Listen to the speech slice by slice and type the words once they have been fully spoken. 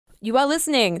You are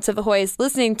listening to The Hoist,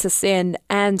 listening to Sin,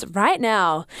 and right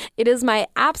now it is my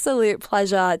absolute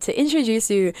pleasure to introduce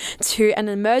you to an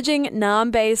emerging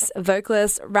Naarm-based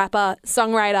vocalist, rapper,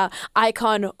 songwriter,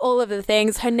 icon, all of the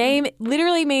things. Her name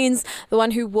literally means the one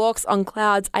who walks on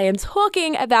clouds. I am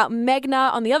talking about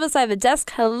Meghna on the other side of the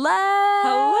desk. Hello!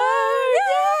 Hello!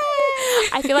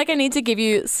 I feel like I need to give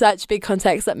you such big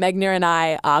context that Meghna and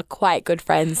I are quite good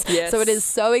friends. Yes. So it is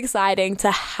so exciting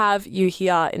to have you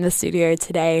here in the studio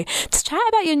today to chat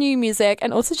about your new music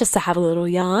and also just to have a little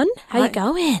yarn. How you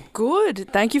going? Good.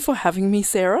 Thank you for having me,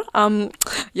 Sarah.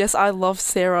 Yes, I love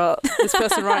Sarah, this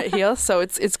person right here, so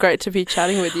it's great to be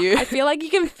chatting with you. I feel like you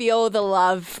can feel the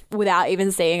love without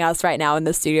even seeing us right now in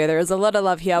the studio. There is a lot of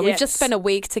love here. Yes. We've just spent a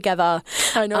week together.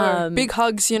 I know. Big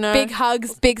hugs, you know. Big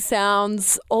hugs, big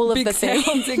sounds, all of Big the things.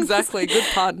 sounds, exactly. Good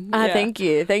pun. Yeah. Thank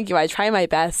you. I try my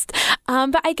best.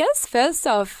 But I guess first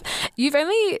off, you've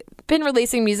only been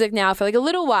releasing music now for like a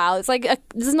little while. It's like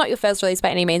this is not your first release by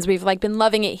any means. We've like been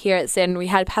loving it here at Sin. We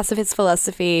had Pacifist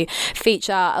Philosophy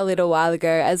feature a little while ago,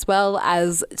 as well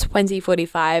as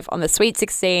 2045 on the Sweet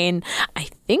 16. I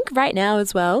think right now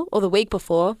as well, or the week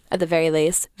before at the very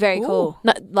least. Very cool.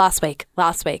 No, last week.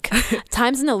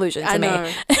 Time's an illusion to I me. know.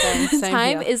 Same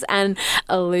Time here. is an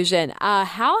illusion.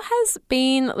 How has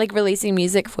been like releasing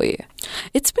music for you?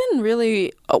 It's been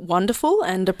really wonderful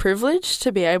and a privilege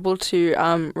to be able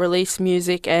to release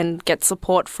music and get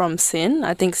support from Sin.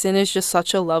 I think Sin is just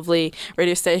such a lovely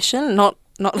radio station, not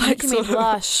like Making me sort of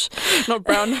blush. not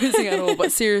brown nosing at all,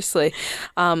 but seriously,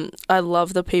 I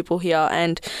love the people here,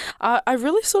 and I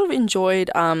really sort of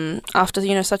enjoyed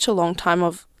after such a long time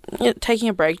of taking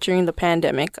a break during the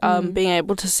pandemic, being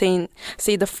able to see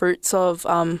the fruits of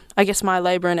I guess my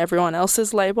labour and everyone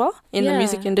else's labour in the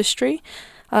music industry.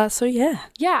 So yeah.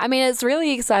 Yeah, I mean, it's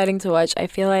really exciting to watch. I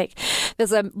feel like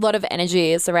there's a lot of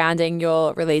energy surrounding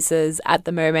your releases at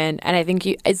the moment. And I think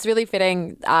it's really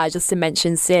fitting just to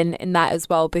mention Sin in that as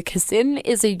well, because Sin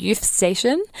is a youth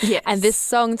station. Yes. And this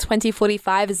song,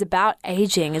 2045, is about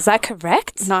aging. Is that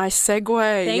correct? Nice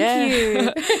segue. Thank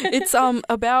you. It's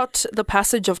about the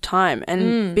passage of time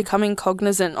and becoming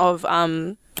cognizant of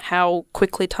how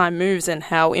quickly time moves and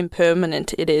how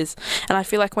impermanent it is. And I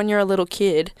feel like when you're a little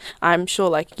kid, I'm sure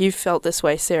like you've felt this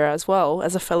way, Sarah, as well,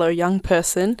 as a fellow young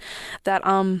person, that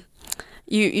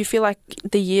you feel like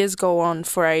the years go on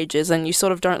for ages and you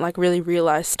sort of don't like really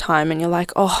realise time, and you're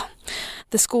like, oh,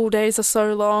 the school days are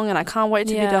so long and I can't wait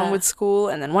to be done with school.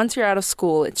 And then once you're out of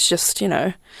school, it's just,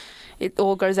 it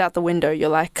all goes out the window. You're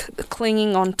like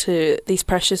clinging on to these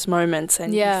precious moments,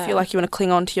 and you feel like you want to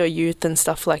cling on to your youth and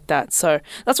stuff like that. So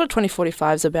that's what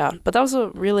 2045 is about. But that was a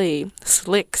really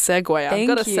slick segue, I've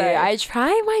got to say. I try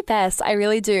my best. I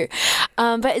really do.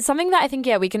 But it's something that I think,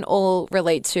 we can all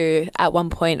relate to at one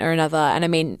point or another. And I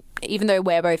mean, even though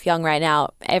we're both young right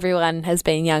now, everyone has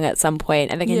been young at some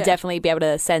point, and they can definitely be able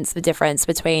to sense the difference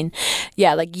between,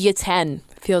 like year 10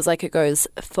 feels like it goes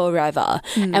forever.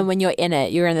 And when you're in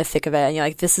it, you're in the thick of it, and you're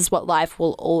like, this is what life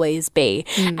will always be.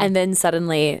 And then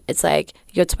suddenly it's like,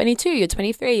 you're 22, you're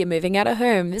 23, you're moving out of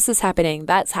home, this is happening,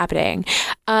 that's happening.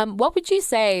 What would you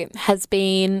say has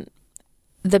been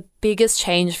the biggest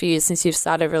change for you since you've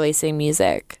started releasing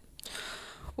music?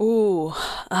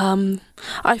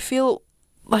 I feel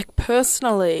like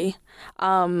personally,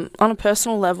 on a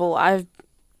personal level, I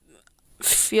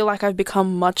feel like I've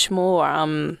become much more,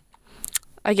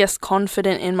 I guess,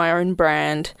 confident in my own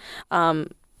brand.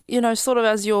 Sort of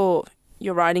as you're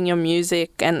writing your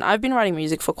music, and I've been writing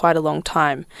music for quite a long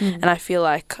time, and I feel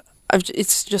like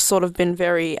it's just sort of been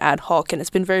very ad hoc and it's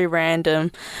been very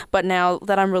random. But now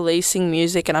that I'm releasing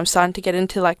music and I'm starting to get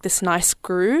into like this nice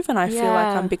groove, and I feel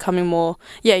like I'm becoming more,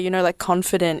 like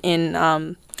confident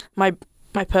in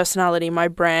my personality, my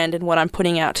brand, and what I'm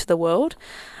putting out to the world.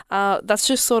 That's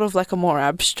just sort of like a more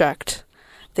abstract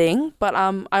thing. But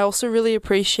I also really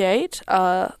appreciate,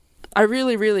 I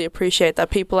really, really appreciate that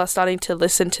people are starting to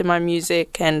listen to my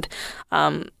music and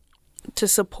to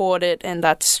support it. And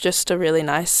that's just a really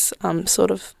nice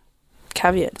sort of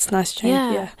caveat. It's a nice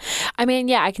change. Yeah. I mean,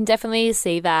 I can definitely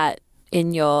see that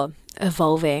in your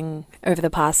evolving over the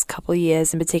past couple of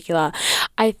years in particular.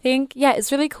 I think,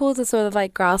 it's really cool to sort of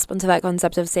like grasp onto that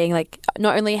concept of seeing like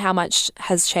not only how much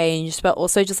has changed, but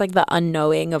also just like the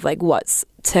unknowing of like what's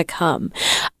to come.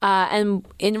 And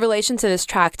in relation to this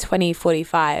track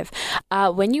 2045,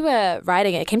 when you were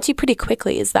writing it, it came to you pretty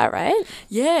quickly, is that right?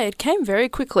 Yeah, it came very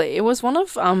quickly. It was one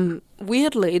of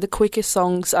weirdly the quickest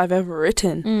songs I've ever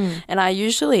written. And I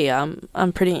usually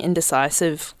I'm pretty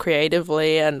indecisive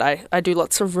creatively, and I do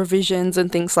lots of revisions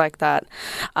and things like that.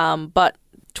 But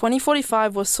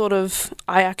 2045 was sort of,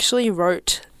 I actually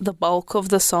wrote the bulk of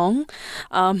the song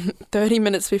 30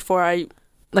 minutes before I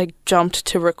like jumped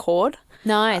to record.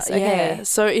 Nice. Okay. Yeah.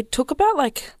 So it took about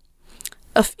like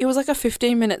it was like a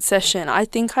 15-minute session. I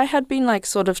think I had been like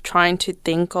sort of trying to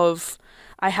think of,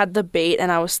 I had the beat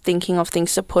and I was thinking of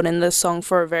things to put in the song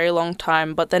for a very long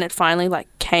time, but then it finally like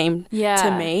came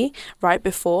to me right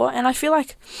before. And I feel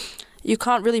like you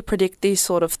can't really predict these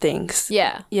sort of things.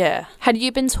 Yeah. Yeah. Had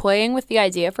you been toying with the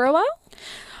idea for a while?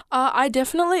 I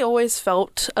definitely always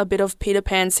felt a bit of Peter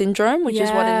Pan syndrome, which is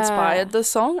what inspired the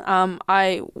song.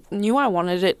 I knew I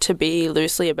wanted it to be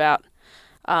loosely about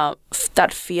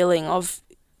that feeling of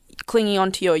clinging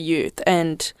onto your youth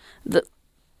and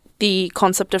the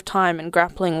concept of time and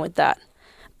grappling with that.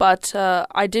 But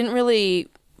I didn't really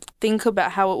think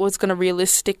about how it was going to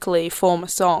realistically form a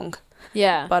song.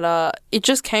 Yeah. But it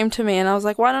just came to me and I was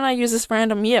like, why don't I use this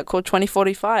random year called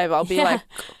 2045? I'll be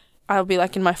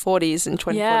like in my 40s in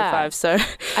 2045. Yeah. So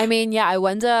I mean, I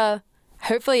wonder,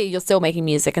 hopefully you're still making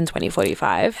music in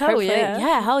 2045. Hell yeah.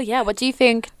 Yeah, hell yeah. What do you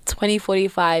think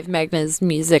 2045 Meghna's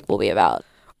music will be about?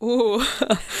 Ooh,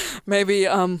 maybe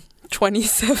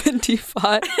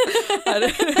 2075. I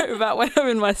don't know, about when I'm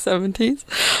in my 70s.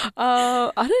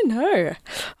 I don't know.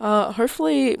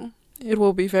 Hopefully it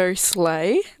will be very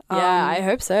slay. Yeah, I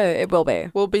hope so. It will be.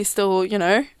 We'll be still,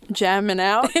 jamming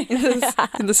out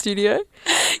in the studio.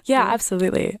 Yeah,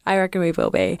 absolutely. I reckon we will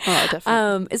be. Oh,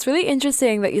 definitely. It's really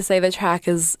interesting that you say the track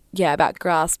is, about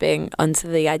grasping onto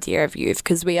the idea of youth,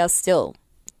 because we are still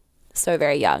so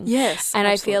very young. Yes. And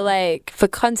absolutely. I feel like, for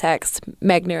context,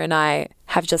 Meghna and I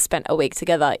have just spent a week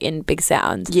together in Big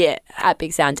Sound. Yeah. At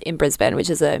Big Sound in Brisbane, which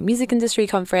is a music industry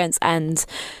conference and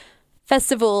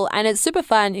festival, and it's super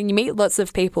fun and you meet lots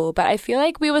of people, but I feel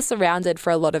like we were surrounded for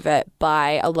a lot of it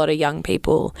by a lot of young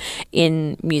people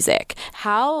in music.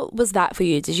 How was that for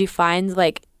you? Did you find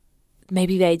like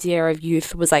maybe the idea of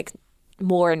youth was like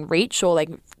more in reach or like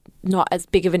not as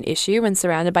big of an issue when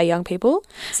surrounded by young people?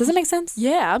 Does that make sense?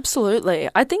 Yeah, absolutely.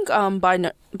 I think by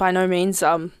no means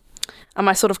am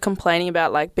I sort of complaining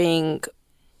about like being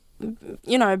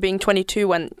 22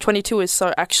 when 22 is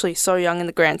so young in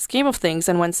the grand scheme of things.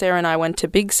 And when Sarah and I went to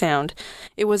Big Sound,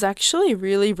 it was actually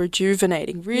really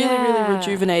rejuvenating, really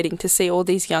rejuvenating to see all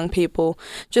these young people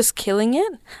just killing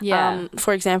it. Yeah.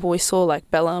 For example, we saw like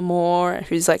Bella Moore,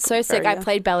 who's like so sick. I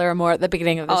played Bella Moore at the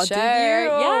beginning of the show. Did you?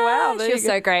 Oh, wow. She was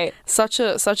so great. Such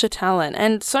a talent.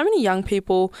 And so many young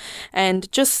people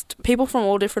and just people from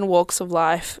all different walks of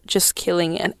life just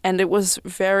killing it. And it was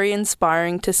very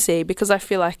inspiring to see, because I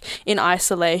feel like in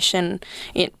isolation,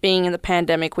 it being in the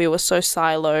pandemic, we were so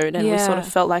siloed and we sort of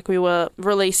felt like we were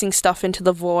releasing stuff into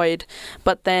the void.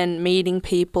 But then meeting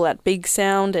people at Big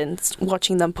Sound and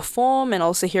watching them perform and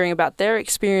also hearing about their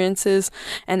experiences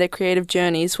and their creative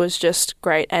journeys was just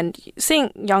great. And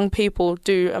seeing young people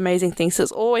do amazing things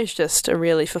is always just a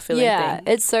really fulfilling thing. Yeah,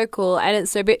 it's so cool, and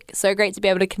it's so great to be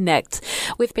able to connect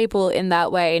with people in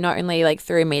that way, not only like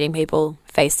through meeting people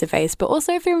face to face, but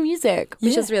also through music,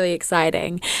 which is really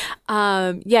exciting.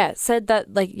 Said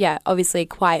that obviously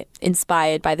quite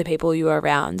inspired by the people you were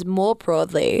around. More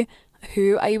broadly,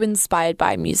 who are you inspired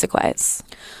by music-wise?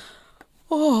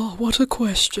 Oh, what a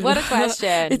question. What a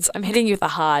question. I'm hitting you with the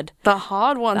hard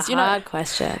ones. The hard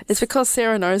questions. It's because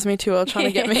Sarah knows me too well, trying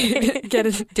to get me get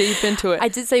deep into it. I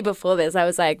did say before this, I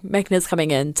was like, Meghna's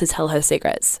coming in to tell her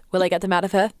secrets. Will I get them out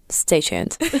of her? Stay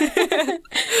tuned.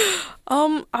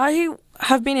 I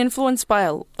have been influenced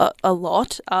by a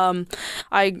lot.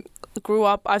 I grew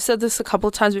up, I've said this a couple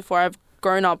of times before, I've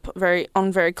grown up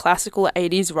on very classical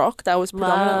 80s rock. That was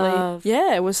predominantly,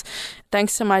 it was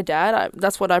thanks to my dad.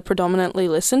 That's what I predominantly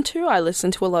listened to. I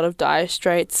listened to a lot of Dire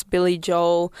Straits, Billy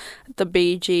Joel, the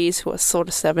Bee Gees, who are sort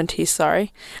of 70s,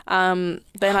 sorry.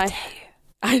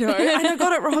 I know, I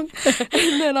got it wrong.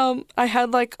 And then I had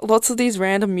like lots of these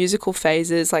random musical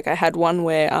phases. Like I had one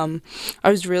where I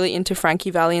was really into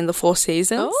Frankie Valli and the Four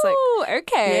Seasons. Oh,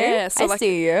 okay. Yeah, so I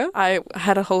see you. I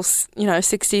had a whole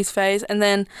 60s phase, and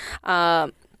then I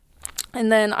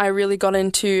really got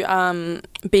into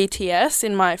BTS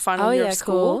in my final year of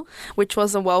school, which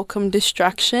was a welcome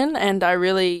distraction, and I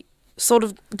really sort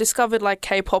of discovered like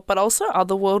K-pop, but also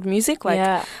other world music,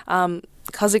 like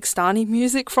Kazakhstani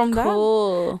music from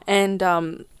that,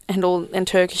 and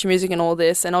Turkish music and all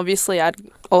this. And obviously I'd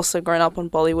also grown up on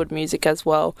Bollywood music as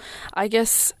well. I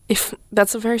guess if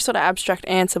that's a very sort of abstract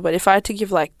answer, but if I had to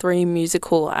give like 3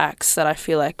 musical acts that I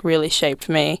feel like really shaped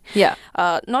me,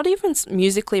 not even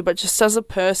musically but just as a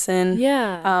person,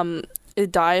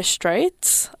 Dire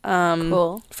Straits,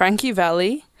 Frankie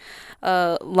Valli,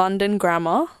 London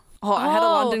Grammar, Oh, I had a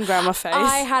London Grammar phase.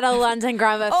 I had a London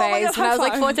Grammar Oh my phase God, when I was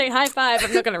like high 14. High five.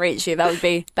 I'm not going to reach you. That would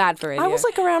be bad for radio. I was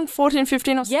like around 14,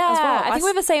 15 as well. I think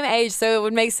we're the same age, so it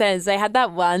would make sense. They had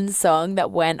that one song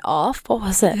that went off. What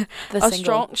was it? The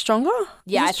single. Stronger?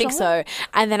 Yeah, I think so.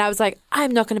 And then I was like,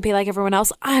 I'm not going to be like everyone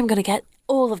else. I'm going to get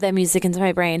all of their music into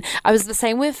my brain. I was the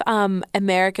same with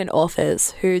American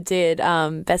authors who did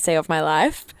Best Day of My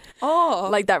Life. Oh,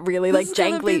 like that really like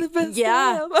jangly.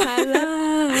 Yeah,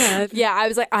 yeah. I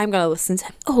was like, I'm gonna listen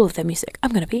to all of their music.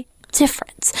 I'm gonna be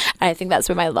different. And I think that's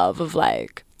where my love of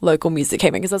like local music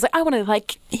came in, because I was like, I want to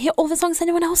like hear all the songs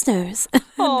anyone else knows.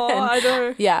 Oh, I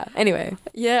know. Yeah. Anyway.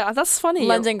 Yeah, that's funny.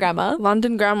 London Grammar.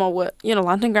 London Grammar.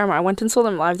 London Grammar. I went and saw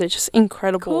them live. They're just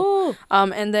incredible. Cool.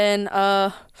 And then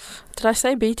did I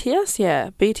say BTS? Yeah,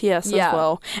 BTS as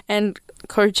well, and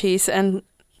Cochise and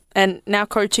now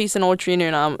Cochise and Audrey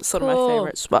Nune are sort of my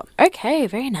favourites. But okay,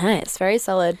 very nice. Very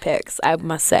solid picks, I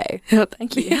must say.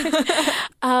 Thank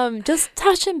you. Just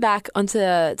touching back onto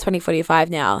 2045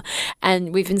 now,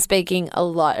 and we've been speaking a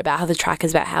lot about how the track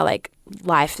is about how like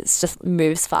life is just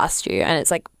moves fast you, and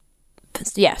it's like,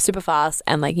 yeah, super fast,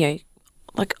 and like, you know,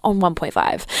 like on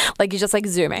 1.5, like you're just like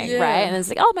zooming, right? And it's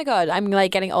like, oh my God, I'm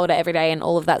like getting older every day and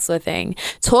all of that sort of thing.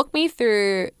 Talk me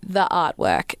through the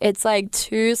artwork. It's like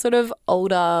two sort of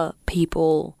older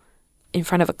people in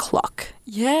front of a clock.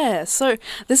 Yeah, so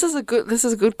this is a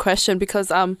good question,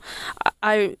 because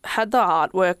I had the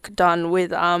artwork done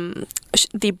with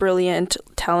the brilliant,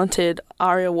 talented,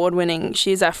 ARIA award-winning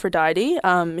She's Aphrodite,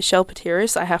 Michelle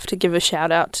Patiris. I have to give a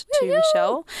shout out to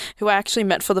Michelle, who I actually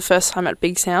met for the first time at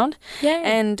Big Sound. Yeah.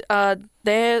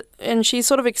 And she's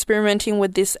sort of experimenting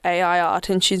with this AI art,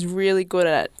 and she's really good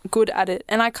at it.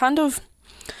 And I kind of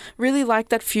really like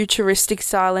that futuristic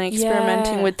style and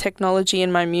experimenting with technology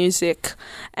in my music.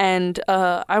 And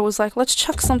I was like, let's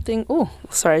chuck something. Oh,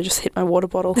 sorry, I just hit my water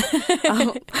bottle.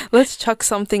 Let's chuck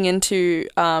something into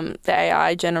the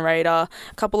AI generator,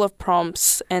 a couple of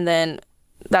prompts, and then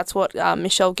that's what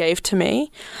Michelle gave to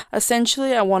me.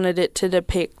 Essentially, I wanted it to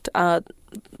depict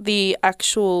the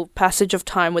actual passage of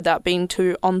time without being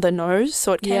too on the nose.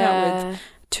 So it came out with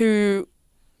two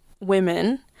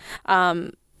women.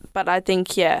 But I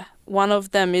think, one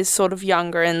of them is sort of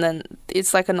younger, and then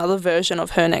it's like another version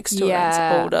of her next to her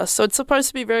that's older. So it's supposed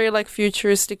to be very like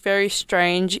futuristic, very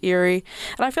strange, eerie.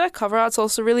 And I feel like cover art's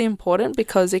also really important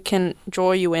because it can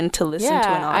draw you in to listen to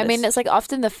an artist. I mean, it's like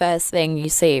often the first thing you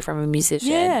see from a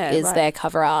musician is their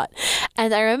cover art.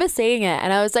 And I remember seeing it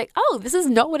and I was like, oh, this is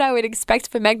not what I would expect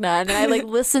for Meghna. And then I like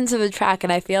listened to the track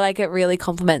and I feel like it really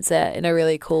complements it in a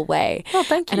really cool way. Oh,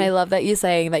 thank you. And I love that you're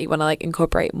saying that you want to like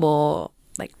incorporate more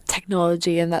like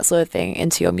technology and that sort of thing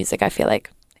into your music. I feel like,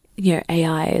 you know,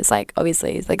 AI is like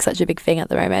obviously is like such a big thing at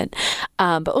the moment,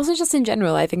 but also just in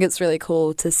general, I think it's really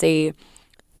cool to see.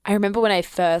 I remember when I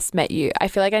first met you, I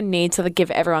feel like I need to give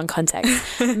everyone context.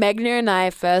 Meghna and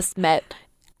I first met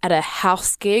at a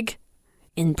house gig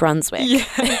in Brunswick. Yeah,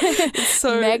 it's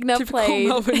so Meghna typical played,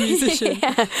 Melbourne musician.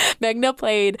 Meghna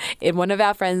played in one of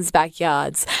our friends'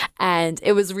 backyards, and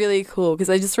it was really cool because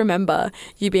I just remember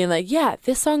you being like, yeah,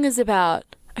 this song is about,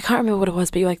 I can't remember what it was,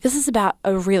 but you're like, this is about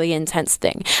a really intense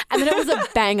thing. And then it was a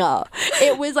banger.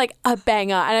 It was like a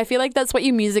banger. And I feel like that's what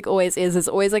your music always is. It's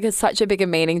always like such a bigger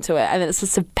meaning to it. And then it's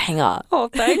just a banger. Oh,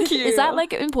 thank you. Is that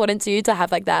like important to you to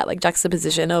have like that like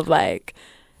juxtaposition of like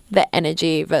the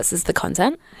energy versus the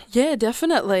content? Yeah,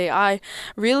 definitely. I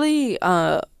really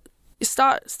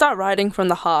start writing from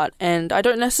the heart, and I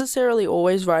don't necessarily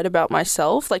always write about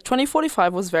myself. Like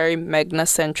 2045 was very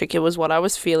Meghna-centric. It was what I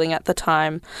was feeling at the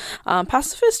time.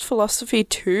 Pacifist Philosophy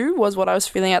too was what I was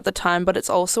feeling at the time, but it's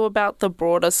also about the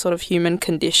broader sort of human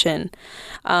condition.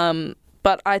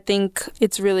 But I think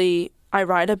it's really, I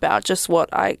write about just what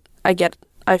I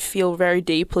feel very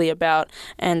deeply about,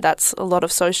 and that's a lot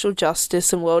of social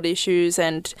justice and world issues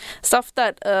and stuff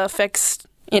that affects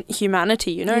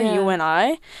humanity, you know, you and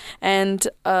I, and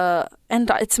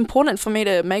it's important for me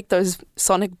to make those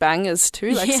sonic bangers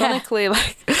too. Like sonically,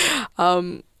 like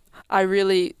I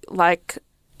really like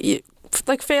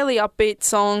fairly upbeat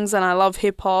songs, and I love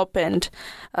hip hop, and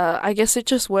I guess it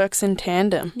just works in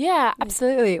tandem. Yeah,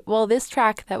 absolutely. Well, this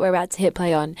track that we're about to hit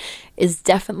play on is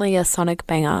definitely a sonic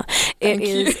banger. It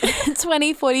is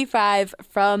 2045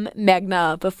 from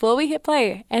Meghna. Before we hit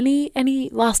play, any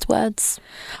last words?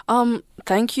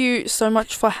 Thank you so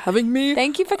much for having me.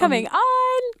 Thank you for coming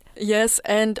on. Yes,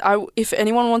 and if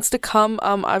anyone wants to come,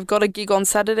 I've got a gig on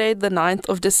Saturday, the 9th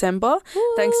of December.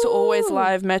 Ooh. Thanks to Always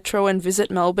Live Metro and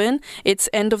Visit Melbourne. It's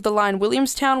End of the Line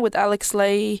Williamstown with Alex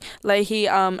Leahy,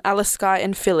 Alice Skye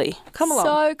and Philly. Come along.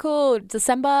 So cool.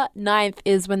 December 9th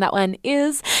is when that one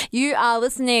is. You are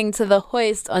listening to The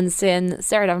Hoist on SYN.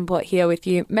 Sarah Davenport here with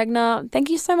you. Meghna, thank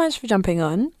you so much for jumping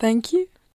on. Thank you.